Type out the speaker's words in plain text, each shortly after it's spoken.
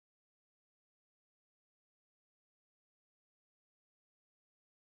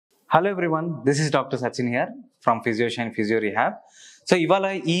Hello everyone, this is Dr. Sachin here from Physioshine Physio Rehab. So ఇవాళ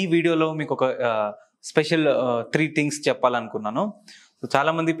ఈ వీడియోలో మీకు ఒక స్పెషల్ 3 థింగ్స్ చెప్పాలనుకున్నాను. సో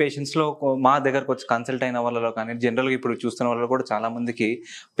చాలామంది పేషెంట్స్లో మా దగ్గరకు వచ్చి కన్సల్ట్ అయిన వాళ్ళలో కానీ జనరల్గా ఇప్పుడు చూస్తున్న వాళ్ళలో కూడా చాలామందికి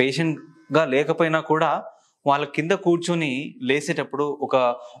పేషెంట్గా లేకపోయినా కూడా వాళ్ళ కింద కూర్చొని లేసేటప్పుడు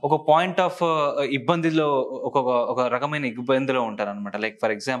ఒక పాయింట్ ఆఫ్ ఇబ్బందిలో ఒక రకమైన ఇబ్బందిలో ఉంటారనమాట. లైక్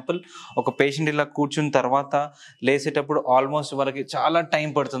ఫర్ ఎగ్జాంపుల్ ఒక పేషెంట్ ఇలా కూర్చున్న తర్వాత లేసేటప్పుడు ఆల్మోస్ట్ వాళ్ళకి చాలా టైం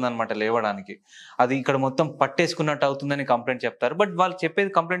పడుతుంది అనమాట లేవడానికి. అది ఇక్కడ మొత్తం పట్టేసుకున్నట్టు అవుతుందని కంప్లైంట్ చెప్తారు. బట్ వాళ్ళు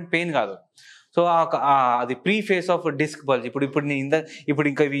చెప్పేది కంప్లైంట్ పెయిన్ కాదు. సో అది pre face of disc bulge. ఇప్పుడు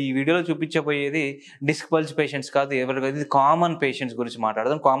ఇంకా ఈ వీడియోలో చూపించబోయేది డిస్క్ బల్జ్ పేషెంట్స్ కాదు, ఎవరికైతే ఇది కామన్ పేషెంట్స్ గురించి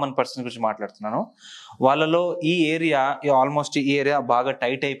మాట్లాడదాం, కామన్ పర్సన్స్ గురించి మాట్లాడుతున్నాను. వాళ్ళలో ఈ ఏరియా బాగా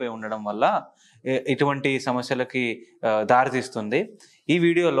టైట్ అయిపోయి ఉండడం వల్ల ఇటువంటి సమస్యలకి దారితీస్తుంది. ఈ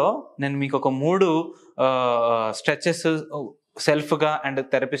వీడియోలో నేను మీకు ఒక 3 స్ట్రెచెస్ సెల్ఫ్గా అండ్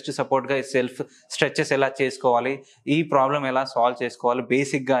థెరపిస్ట్ సపోర్ట్గా సెల్ఫ్ స్ట్రెచెస్ ఎలా చేసుకోవాలి, ఈ ప్రాబ్లం ఎలా సాల్వ్ చేసుకోవాలి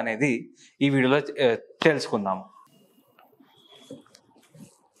బేసిక్గా అనేది ఈ వీడియోలో తెలుసుకుందాము.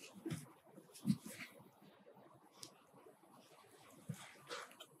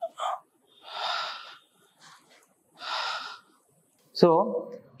 సో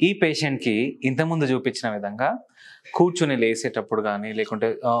ఈ పేషెంట్కి ఇంతకుముందు చూపించిన విధంగా కూర్చుని లేసేటప్పుడు కానీ లేకుంటే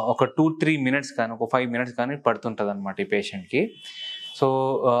ఒక 2-3 మినిట్స్ కానీ ఒక 5 మినిట్స్ కానీ పడుతుంటుంది అనమాట ఈ పేషెంట్కి. సో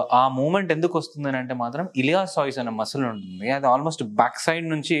ఆ మూమెంట్ ఎందుకు వస్తుందని అంటే మాత్రం ఇలియాసాయిడ్స్ అనే మసిల్ ఉంటుంది. అది ఆల్మోస్ట్ బ్యాక్ సైడ్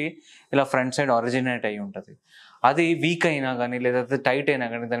నుంచి ఇలా ఫ్రంట్ సైడ్ ఆరిజినేట్ అయి ఉంటుంది. అది వీక్ అయినా కానీ లేదా టైట్ అయినా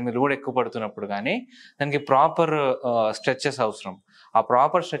కానీ దాని మీద లోడ్ ఎక్కువ పడుతున్నప్పుడు కానీ దానికి ప్రాపర్ స్ట్రెచెస్ అవసరం. ఆ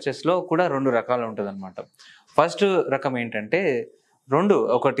ప్రాపర్ స్ట్రెచెస్లో కూడా 2 రకాలు ఉంటుంది అనమాట. ఫస్ట్ రకం ఏంటంటే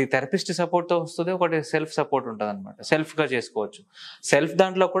ఒకటి థెరపిస్ట్ సపోర్ట్తో వస్తుంది, ఒకటి సెల్ఫ్ సపోర్ట్ ఉంటుంది అనమాట. సెల్ఫ్గా చేసుకోవచ్చు. సెల్ఫ్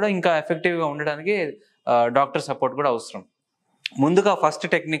దాంట్లో కూడా ఇంకా ఎఫెక్టివ్గా ఉండడానికి డాక్టర్ సపోర్ట్ కూడా అవసరం. ముందుగా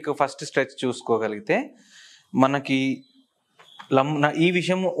ఫస్ట్ స్ట్రెచ్ చూసుకోగలిగితే మనకి ఈ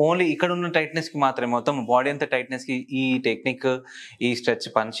విషయం ఓన్లీ ఇక్కడ ఉన్న టైట్నెస్కి మాత్రమే, మొత్తం బాడీ అంతా టైట్నెస్కి ఈ టెక్నిక్ ఈ స్ట్రెచ్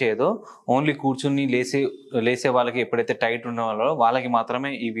పనిచేయదు. ఓన్లీ కూర్చుని లేసే వాళ్ళకి ఎప్పుడైతే టైట్ ఉన్న వాళ్ళకి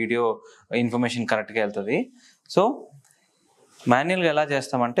మాత్రమే ఈ వీడియో ఇన్ఫర్మేషన్ కరెక్ట్గా వెళ్తుంది. సో మాన్యువల్గా ఎలా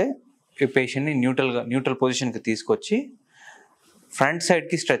చేస్తామంటే ఈ పేషెంట్ని న్యూట్రల్ పొజిషన్కి తీసుకొచ్చి ఫ్రంట్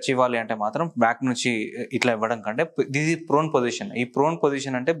సైడ్కి స్ట్రెచ్ ఇవ్వాలి అంటే మాత్రం బ్యాక్ నుంచి ఇట్లా ఇవ్వడం కంటే ఇది ప్రోన్ పొజిషన్. ఈ ప్రోన్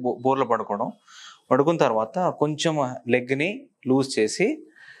పొజిషన్ అంటే బోర్లో పడుకున్న తర్వాత కొంచెం లెగ్ని లూజ్ చేసి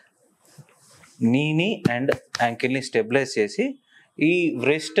నీని అండ్ యాంకిల్ని స్టెబిలైజ్ చేసి ఈ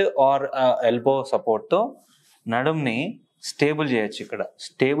వ్రిస్ట్ ఆర్ ఎల్బో సపోర్ట్తో నడుంని స్టేబుల్ చేయొచ్చు. ఇక్కడ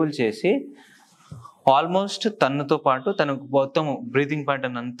స్టేబుల్ చేసి ఆల్మోస్ట్ తనతో పాటు తనకు మొత్తం బ్రీతింగ్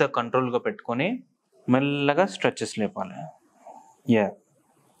ప్యాటర్న్ అంతా కంట్రోల్గా పెట్టుకొని మెల్లగా స్ట్రెచెస్ లేపాలి.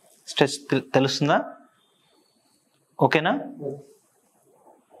 స్ట్రెచ్ తెలుస్తుందా? ఓకేనా?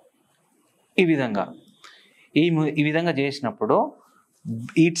 ఈ విధంగా చేసినప్పుడు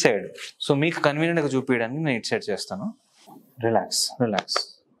ఈట్ సైడ్, సో మీకు కన్వీనియంట్గా చూపించడానికి నేను ఇట్ సైడ్ చేస్తాను. రిలాక్స్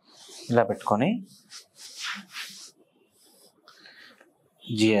ఇలా పెట్టుకొని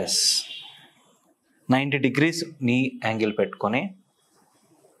జిఎస్ 90 degrees నీ యాంగిల్ పెట్టుకొని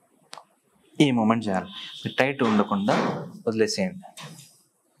ఈ మూమెంట్ చేయాలి. టైట్ ఉండకుండా వదిలేసేయండి.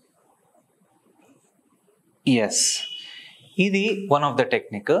 ఎస్, ఇది వన్ ఆఫ్ ద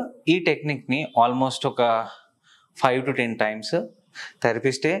టెక్నిక్. ఈ టెక్నిక్ని ఆల్మోస్ట్ ఒక 5 to 10 times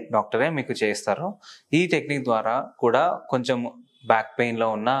థెరపిస్టే డాక్టరే మీకు చేస్తారు. ఈ టెక్నిక్ ద్వారా కూడా కొంచెం బ్యాక్ పెయిన్లో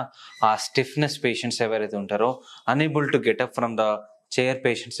ఉన్న ఆ స్టిఫ్నెస్ పేషెంట్స్ ఎవరైతే ఉంటారో, unable to get up from the chair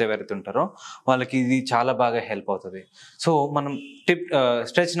patients ఎవరైతే ఉంటారో వాళ్ళకి ఇది చాలా బాగా హెల్ప్ అవుతుంది. సో మనం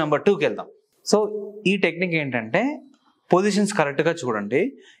స్ట్రెచ్ నెంబర్ 2కి వెళ్దాం. సో ఈ టెక్నిక్ ఏంటంటే పొజిషన్స్ కరెక్ట్గా చూడండి.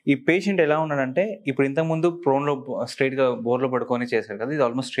 ఈ పేషెంట్ ఎలా ఉన్నాడంటే ఇప్పుడు ఇంతకుముందు ప్రోన్లో స్ట్రైట్గా బోర్లో పడుకొని చేశారు కదా, ఇది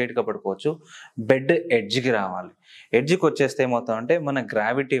ఆల్మోస్ట్ స్ట్రైట్గా పడుకోవచ్చు. బెడ్ ఎడ్జ్కి రావాలి. ఎడ్జ్కి వచ్చేస్తే ఏమవుతాం అంటే మన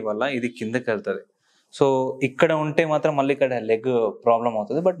గ్రావిటీ వల్ల ఇది కిందకి వెళ్తుంది. సో ఇక్కడ ఉంటే మాత్రం మళ్ళీ ఇక్కడ లెగ్ ప్రాబ్లం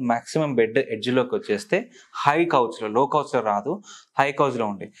అవుతుంది. బట్ మాక్సిమం బెడ్ ఎడ్జ్లోకి వచ్చేస్తే హై కౌచ్లో, లో కౌచ్లో రాదు, హై కౌచ్లో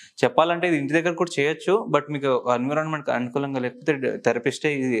ఉండి చెప్పాలంటే ఇది ఇంటి దగ్గర కూడా చేయొచ్చు. బట్ మీకు ఎన్విరాన్మెంట్ అనుకూలంగా లేకపోతే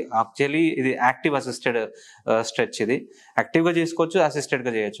థెరపిస్టే ఇది యాక్టివ్ అసిస్టెడ్ స్ట్రెచ్. ఇది యాక్టివ్గా చేసుకోవచ్చు,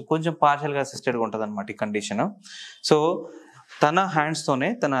 అసిస్టెడ్గా చేయొచ్చు. కొంచెం పార్షియల్గా అసిస్టెడ్గా ఉంటుంది అనమాట ఈ కండిషన్. సో తన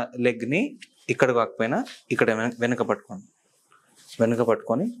హ్యాండ్స్తోనే తన లెగ్ని ఇక్కడ కాకపోయినా ఇక్కడ వెనుక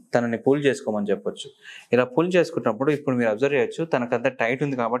పట్టుకొని తనని పుల్ చేసుకోమని చెప్పొచ్చు. ఇలా పుల్ చేసుకున్నప్పుడు ఇప్పుడు మీరు అబ్జర్వ్ చేయొచ్చు తనకంతా టైట్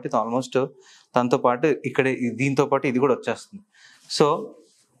ఉంది కాబట్టి ఆల్మోస్ట్ తనతో పాటు ఇక్కడ దీంతో పాటు ఇది కూడా వచ్చేస్తుంది. సో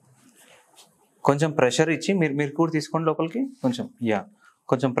కొంచెం ప్రెషర్ ఇచ్చి మీరు కూడా తీసుకోండి లోపలికి,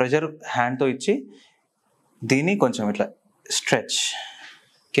 కొంచెం ప్రెషర్ హ్యాండ్తో ఇచ్చి దీన్ని కొంచెం ఇట్లా stretch.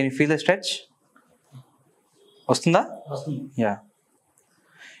 Can you feel the stretch? వస్తుందా?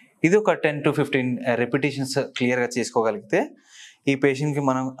 ఇది ఒక 10 to 15 రిపిటేషన్స్ క్లియర్గా చేసుకోగలిగితే ఈ పేషెంట్కి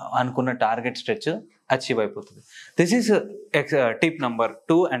మనం అనుకున్న టార్గెట్ స్ట్రెచ్ అచీవ్ అయిపోతుంది. This is tip number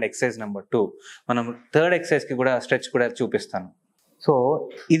 2 and exercise number 2. మనం థర్డ్ ఎక్సర్సైజ్కి కూడా స్ట్రెచ్ కూడా చూపిస్తాను. సో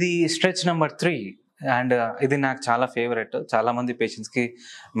ఇది స్ట్రెచ్ నెంబర్ 3 అండ్ ఇది నాకు చాలా ఫేవరెట్. చాలామంది పేషెంట్స్కి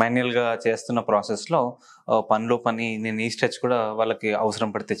మాన్యువల్గా చేస్తున్న ప్రాసెస్లో పనిలో పని నేను ఈ స్ట్రెచ్ కూడా వాళ్ళకి అవసరం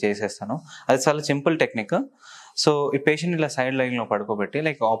పడితే చేసేస్తాను. అది చాలా సింపుల్ టెక్నిక్. సో ఈ పేషెంట్ ఇలా సైడ్ లైన్లో పడుకోబెట్టి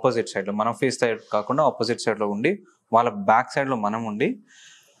లైక్ ఆపోజిట్ సైడ్లో, మనం ఫేస్ సైడ్ కాకుండా ఆపోజిట్ సైడ్లో ఉండి, వాళ్ళ బ్యాక్ సైడ్లో మనం ఉండి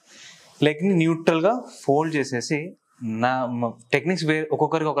లెగ్ని న్యూట్రల్గా ఫోల్డ్ చేసేసి, నా టెక్నిక్స్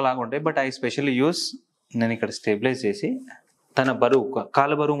ఒక్కొక్కరికి ఒకలాగా ఉంటాయి, బట్ ఐ స్పెషల్లీ యూస్, నేను ఇక్కడ స్టెబిలైజ్ చేసి తన బరువు,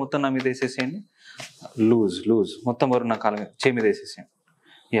 కాళ్ళ బరువు మొత్తం నా మీద వేసేసేయండి, లూజ్ మొత్తం బరువు నా కాళ్ళ మీద చేయి మీద వేసేసేయండి.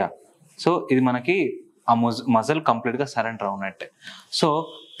 యా, సో ఇది మనకి ఆ మజల్ కంప్లీట్గా సరెండర్ అవునట్టే. సో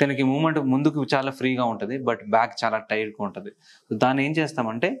తనకి మూమెంట్ ముందుకు చాలా ఫ్రీగా ఉంటుంది, బట్ బ్యాక్ చాలా టైట్గా ఉంటుంది. దాన్ని ఏం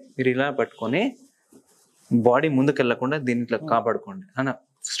చేస్తామంటే మీరు ఇలా పట్టుకొని బాడీ ముందుకు వెళ్ళకుండా దీన్ని ఇట్లా కాపాడుకోండి అన్న,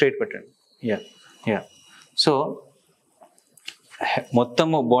 స్ట్రైట్ పెట్టండి. యా సో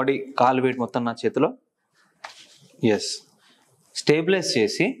మొత్తము బాడీ, కాలు వెయిట్ మొత్తం నా చేతిలో. ఎస్, స్టేబిలైజ్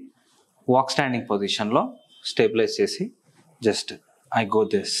చేసి వాక్ స్టాండింగ్ పొజిషన్లో స్టేబిలైజ్ చేసి just I go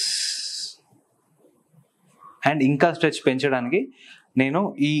this. And ఇంకా స్ట్రెచ్ పెంచడానికి నేను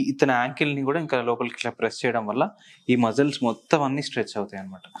ఇతని యాంకిల్ని కూడా ఇంకా లోపలికి ఇట్లా ప్రెస్ చేయడం వల్ల ఈ మజిల్స్ మొత్తం అన్నీ స్ట్రెచ్ అవుతాయి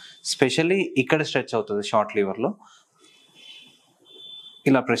అనమాట. స్పెషల్లీ ఇక్కడ స్ట్రెచ్ అవుతుంది షార్ట్ లివర్లో.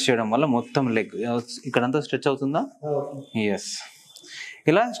 ఇలా ప్రెస్ చేయడం వల్ల మొత్తం లెగ్ ఇక్కడంతా స్ట్రెచ్ అవుతుందా? ఎస్.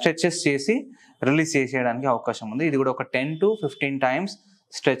 ఇలా స్ట్రెచెస్ చేసి రిలీజ్ చేసేయడానికి అవకాశం ఉంది. ఇది కూడా ఒక 10 to 15 టైమ్స్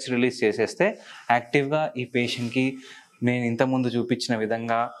స్ట్రెచ్ రిలీజ్ చేసేస్తే యాక్టివ్గా ఈ పేషెంట్కి నేను ఇంతకుముందు చూపించిన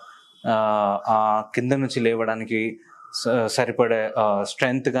విధంగా ఆ కింద నుంచి లేవడానికి సరిపడే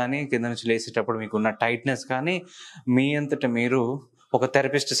స్ట్రెంగ్త్ కానీ, కింద నుంచి లేచేటప్పుడు మీకు ఉన్న టైట్నెస్ కానీ, మీ అంతటా మీరు ఒక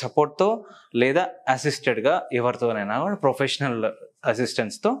థెరపిస్ట్ సపోర్ట్తో లేదా అసిస్టెడ్గా ఎవరితోనైనా ప్రొఫెషనల్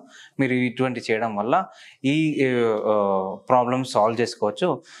అసిస్టెన్స్తో మీరు ఇటువంటి చేయడం వల్ల ఈ ప్రాబ్లమ్ సాల్వ్ చేసుకోవచ్చు.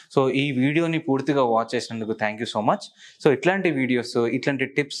 సో ఈ వీడియోని పూర్తిగా వాచ్ చేసినందుకు thank you so much. So ఇట్లాంటి వీడియోస్, ఇట్లాంటి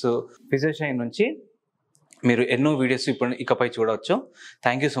టిప్స్ ఫిజియోషైన్ నుంచి మీరు ఎన్నో వీడియోస్ ఇకపై చూడవచ్చు.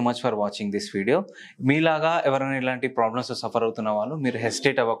 Thank you so much for watching this video. మీలాగా ఎవరైనా ఇలాంటి ప్రాబ్లమ్స్ సఫర్ అవుతున్న వాళ్ళు మీరు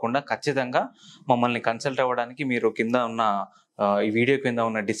హెసిటేట్ అవ్వకుండా ఖచ్చితంగా మమ్మల్ని కన్సల్ట్ అవ్వడానికి మీరు కింద ఉన్న ఈ వీడియో కింద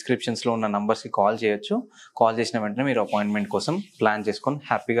ఉన్న డిస్క్రిప్షన్స్లో ఉన్న నంబర్స్కి కాల్ చేయొచ్చు. కాల్ చేసిన వెంటనే మీరు అపాయింట్మెంట్ కోసం ప్లాన్ చేసుకొని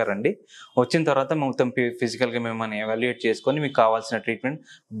హ్యాపీగా రండి. వచ్చిన తర్వాత మొత్తం ఫిజికల్గా మిమ్మల్ని ఎవాల్యుయేట్ చేసుకొని మీకు కావాల్సిన ట్రీట్మెంట్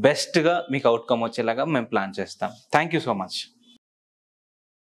బెస్ట్గా మీకు అవుట్కమ్ వచ్చేలాగా మేము ప్లాన్ చేస్తాం. Thank you so much.